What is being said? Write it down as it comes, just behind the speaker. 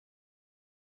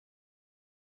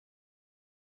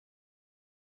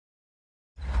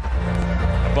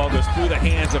Basketball goes through the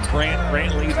hands of Grant.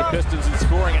 Grant leads the Pistons in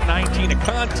scoring at 19 a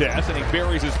contest, and he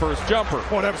buries his first jumper.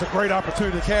 Boy, that was a great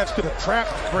opportunity. The Cavs could have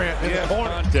trapped Grant in the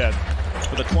corner. Contest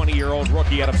for the 20-year-old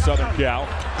rookie out of Southern Cal.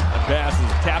 The pass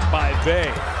is tapped by Bay.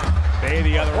 Bay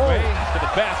the other way to the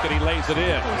basket. He lays it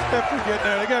in. Steps we get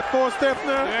there. They got 4 steps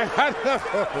now.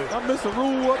 I missed a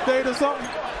rule update or something.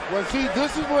 Well, see,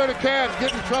 this is where the Cavs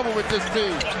get in trouble with this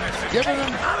team. Giving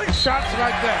them shots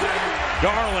like that.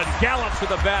 Garland gallops to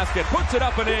the basket, puts it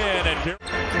up and in. And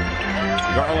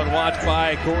Garland watched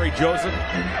by Corey Joseph.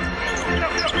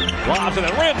 Lobs to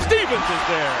the rim. Stevens is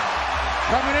there.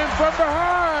 Coming in from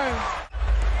behind.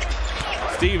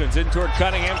 Stevens in toward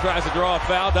Cunningham, tries to draw a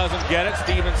foul, doesn't get it.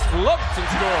 Stevens floats and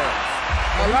scores.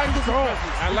 I like his presence.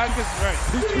 I like his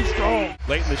strength. He's too strong.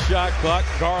 Late in the shot clock,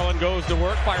 Garland goes to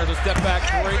work, fires a step back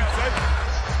three.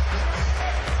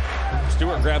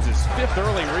 Stewart grabs his 5th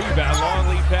early rebound, long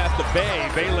lead pass to Bay.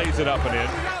 Bay lays it up and in.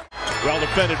 Well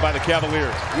defended by the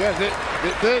Cavaliers. Yes,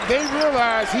 they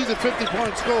realize he's a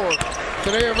 50-point scorer,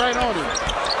 so they are right on him.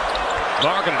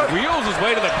 Markkanen wheels his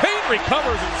way to the paint,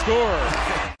 recovers and scores.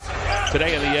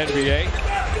 Today in the NBA,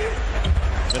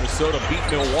 Minnesota beat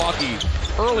Milwaukee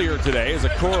earlier today as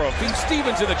Okoro beats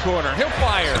Stevens in the corner. He'll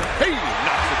fire. He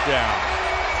knocks it down.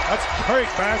 That's great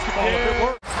basketball if it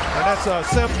works. And that's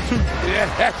 7-2. Yeah,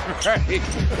 that's right.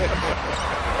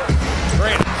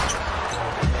 Grant.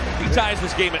 He ties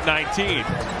this game at 19.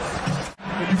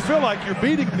 If you feel like you're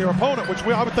beating your opponent, which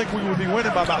I would think we would be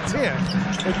winning by about 10,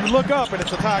 if you look up and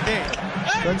it's a tie game,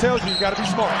 that tells you you've got to be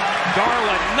smart.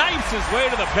 Garland knifes his way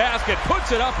to the basket,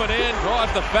 puts it up and in,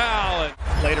 draws the foul. And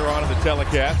later on in the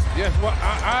telecast. Yes, well,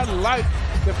 I like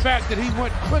the fact that he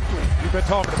went quickly. You've been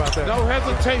talking about that. No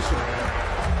hesitation.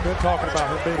 Been talking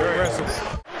about him being aggressive.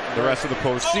 The rest of the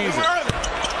postseason.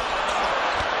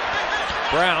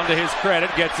 Brown, to his credit,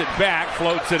 gets it back,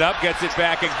 floats it up, gets it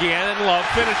back again, and Love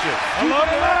finishes. I love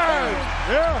it.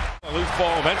 Yeah. A loose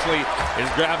ball eventually is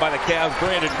grabbed by the Cavs'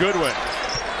 Brandon Goodwin.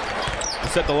 I'll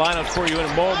set the lineups for you in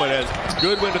a moment as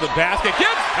Goodwin to the basket,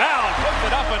 gets fouled, puts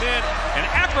it up and in. An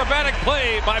acrobatic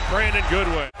play by Brandon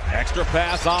Goodwin. Extra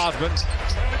pass, Osmond.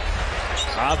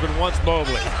 Osmond wants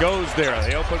Mobley, goes there.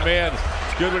 The open man,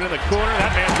 Goodwin in the corner.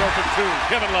 That man's open too.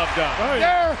 Kevin Love done. Oh,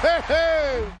 yeah.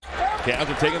 Cavs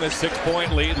are taking this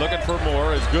 6-point lead, looking for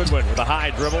more as Goodwin with a high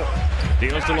dribble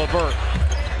deals to LeVert.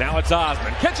 Now it's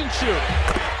Osmond, catch and shoot.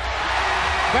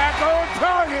 Back on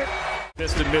target.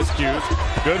 Missed and miscues.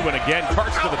 Goodwin again,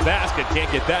 carts to the basket, can't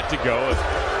get that to go as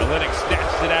Olynyk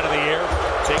snatches it out of the air,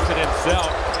 takes it himself,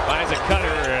 finds a cutter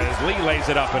as Lee lays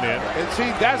it up and in. And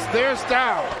see, that's their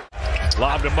style.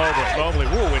 Lob to Mobley. Mobley,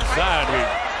 woo, inside. We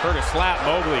heard a slap.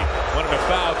 Mobley wanted a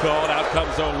foul called. Out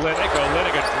comes Olynyk.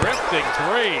 Olynyk a drifting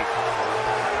three.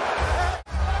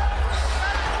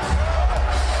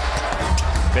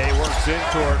 Bay works in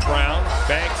toward Brown.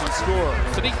 Banks and scores.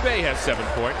 Sadiq Bey has 7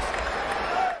 points.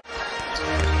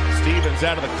 Stevens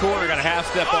out of the corner. Got a half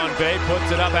step on Bay.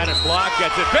 Puts it up and it's blocked.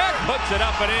 Gets it back. Puts it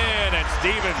up and in. And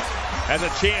Stevens has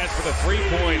a chance for the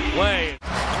 3-point play.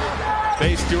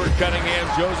 Bay, Stewart, Cunningham,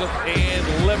 Joseph, and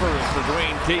Livers for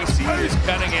Dwayne Casey. As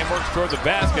Cunningham works toward the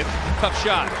basket. Tough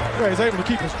shot. Yeah, he's able to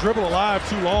keep his dribble alive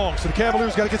too long. So the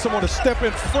Cavaliers got to get someone to step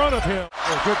in front of him.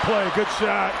 Oh, good play, good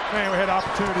shot. Man, we had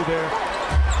opportunity there.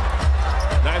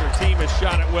 Neither team has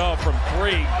shot it well from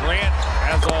 3. Grant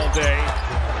has all day.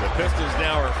 The Pistons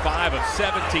now are 5 of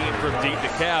 17 from deep. The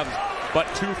Cavs, but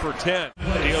 2 for 10.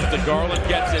 Deals to Garland,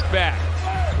 gets it back.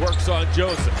 Works on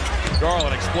Joseph.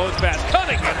 Garland explodes past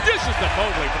Cunningham, dishes to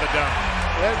Mobley for the dunk.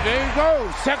 There you go.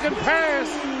 Second pass.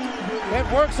 That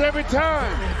works every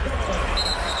time.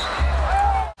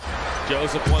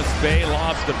 Joseph wants Bay,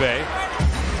 lobs to Bay.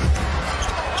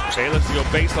 Bay lets to go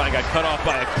baseline, got cut off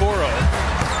by Okoro.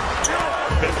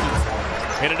 Pistons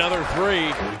hit another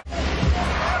 3.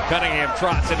 Cunningham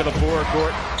trots into the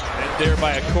forecourt. And there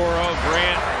by Okoro.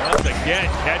 Grant once again,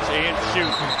 catch and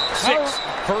shoot. 6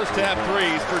 first-half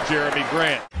threes for Jeremy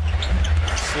Grant.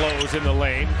 Slows in the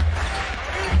lane.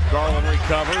 Garland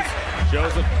recovers.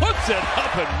 Joseph puts it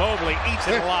up and Mobley eats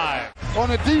it alive. On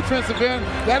the defensive end,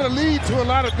 that'll lead to a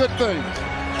lot of good things.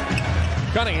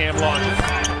 Cunningham launches.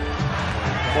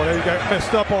 Boy, they got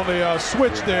messed up on the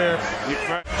switch there.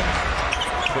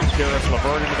 Put Karis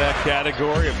LeVert into that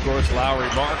category. Of course, Lowry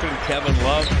Markkanen, Kevin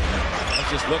Love. I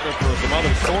was just looking for some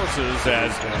other sources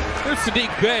as there's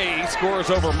Sadiq Bey scores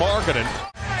over Markkanen.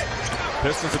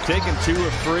 Pistons have taken 2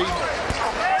 of 3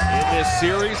 in this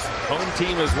series. Home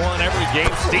team has won every game.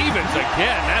 Stevens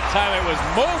again. That time it was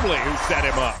Mobley who set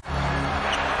him up.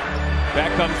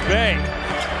 Back comes Bey.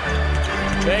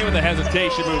 Bey with a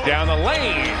hesitation move down the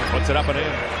lane. Puts it up and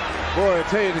in. Boy, I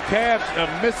tell you, the Cavs are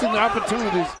missing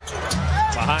opportunities.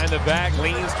 Behind the back,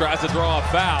 leans, tries to draw a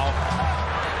foul.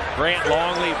 Grant,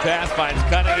 long lead pass, finds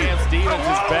Cunningham. Stevens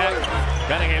is back.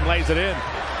 Cunningham lays it in.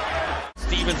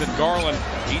 Stevens and Garland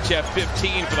each have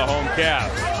 15 for the home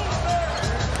Cavs.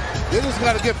 They just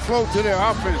got to get flow to their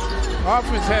offense.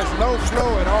 Offense has no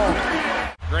flow at all.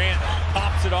 Grant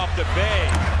pops it off to Bay.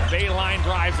 Bay line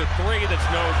drives a three that's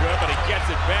no good, but he gets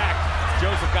it back.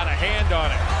 Joseph got a hand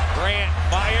on it. Grant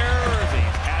fires. He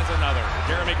has another.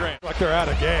 Jeremy Grant. Like they're out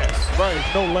of gas. Right.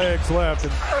 No legs left.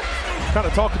 And kind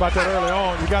of talked about that early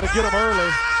on. You got to get them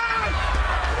early.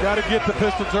 Got to get the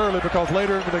Pistons early because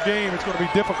later into the game it's going to be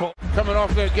difficult. Coming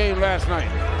off that game last night.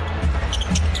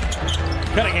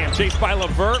 Cunningham chased by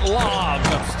LeVert, lobs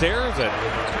upstairs, and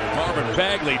Marvin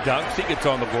Bagley dunks. He gets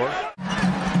on the board.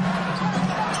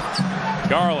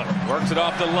 Garland works it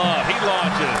off to Love. He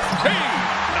launches. Hey!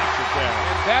 Knocks it down.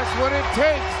 And that's what it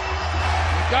takes.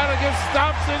 You got to get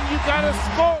stops and you got to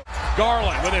score.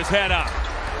 Garland with his head up.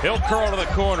 He'll curl to the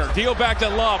corner. Deal back to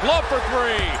Love. Love for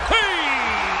three. Hey!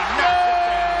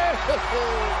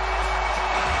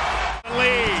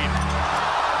 Lead.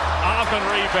 Osman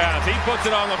rebounds. He puts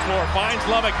it on the floor. Finds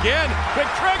Love again. Big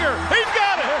trigger. He's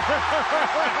got it.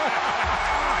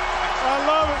 I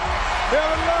love it.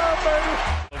 Kevin Love, baby.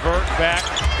 LeVert back.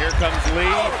 Here comes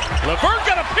Lee. LeVert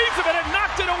got a piece of it and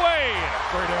knocked it away.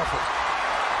 Great effort.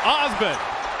 Osman.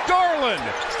 Garland.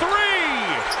 Three.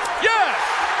 Yes.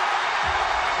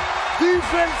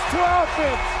 Defense to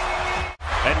offense.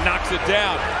 And knocks it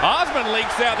down. Osman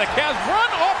leaks out. The Cavs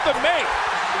run off the make.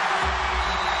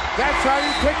 That's how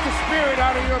you take the spirit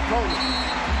out of your opponent.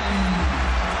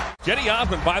 Cedi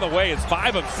Osman, by the way, is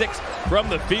 5 of 6 from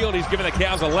the field. He's given the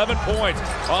Cavs 11 points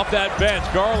off that bench.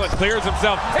 Garland clears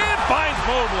himself and finds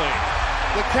Mobley.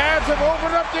 The Cavs have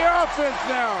opened up their offense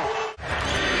now.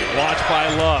 Watch by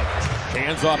Love.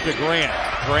 Hands off to Grant.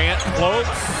 Grant floats.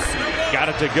 Got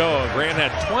it to go. Grant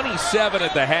had 27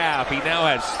 at the half. He now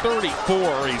has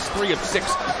 34. He's 3 of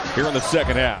 6 here in the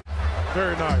second half.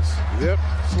 Very nice. Yep.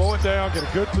 Slow it down, get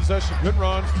a good possession, good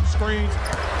runs, screens,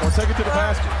 or take it to the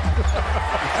basket.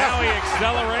 Now he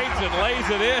accelerates and lays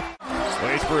it in.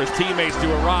 Waits for his teammates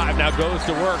to arrive. Now goes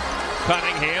to work.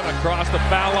 Cunningham across the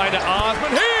foul line to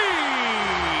Osman. He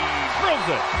drills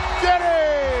it. Get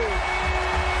it!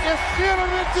 You're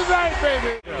feeling it tonight,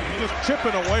 baby. Yeah, just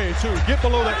chipping away, too. Get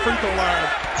below that free throw line.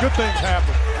 Good things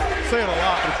happen. Say it a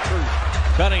lot, but it's true.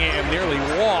 Cunningham nearly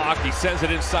walked. He sends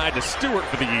it inside to Stewart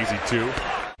for the easy two.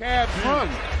 Cavs run.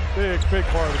 Big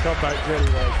part of the comeback, Cedi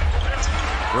was.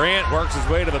 Grant works his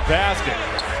way to the basket.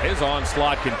 His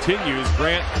onslaught continues.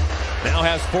 Grant now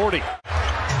has 40.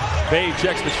 Bay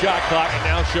checks the shot clock and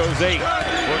now shows 8.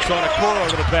 Works on a Okoro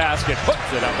to the basket. Puts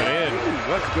it up and in. Ooh,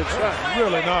 that's a good shot.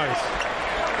 Really nice.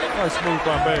 Nice move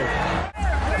by Bay.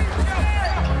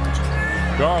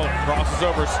 Garland crosses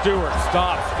over Stewart.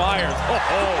 Stops. Fires.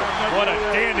 Oh, what a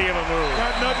dandy of a move.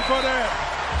 Got nothing for that.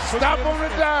 Stop on the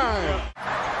dime.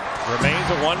 Remains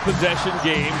a one-possession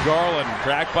game. Garland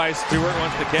tracked by Stewart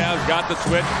once the Cavs got the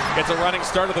switch. Gets a running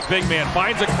start of the big man.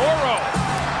 Finds Okoro.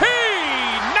 He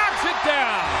knocks it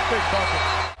down. Big bucket.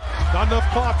 Not enough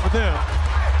clock for them.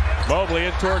 Mobley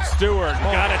in towards Stewart.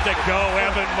 Got it to go.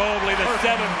 Evan Mobley, the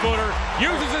 7-footer,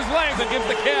 uses his length and gives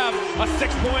the Cavs a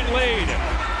 6-point lead.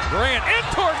 Grant in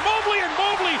toward Mobley, and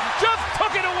Mobley just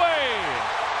took it away.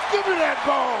 Give me that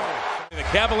ball. The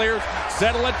Cavaliers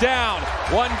settle it down.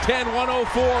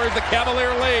 110-104 is the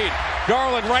Cavalier lead.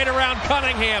 Garland right around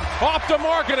Cunningham. Off to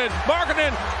Markkanen.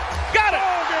 Markkanen got it.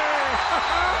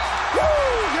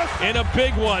 In a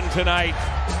big one tonight.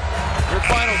 Your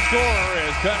final score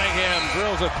is Cunningham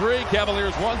drills a 3.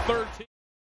 Cavaliers 113.